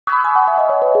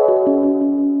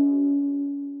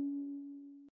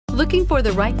Looking for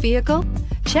the right vehicle?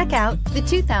 Check out the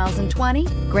 2020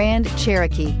 Grand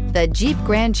Cherokee. The Jeep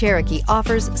Grand Cherokee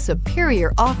offers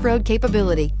superior off-road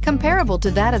capability comparable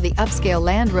to that of the upscale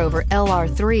Land Rover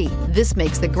LR3. This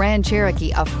makes the Grand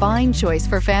Cherokee a fine choice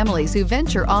for families who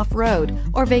venture off-road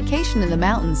or vacation in the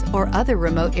mountains or other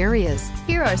remote areas.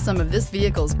 Here are some of this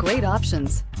vehicle's great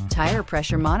options: tire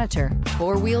pressure monitor,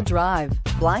 four-wheel drive,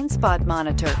 blind spot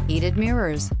monitor, heated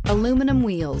mirrors, aluminum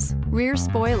wheels, rear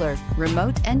spoiler,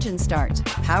 remote engine start,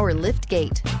 power lift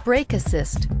gate, brake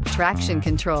assist, traction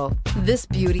control. This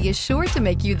beauty is sure to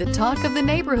make you the talk of the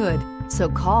neighborhood. So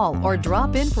call or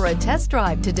drop in for a test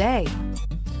drive today.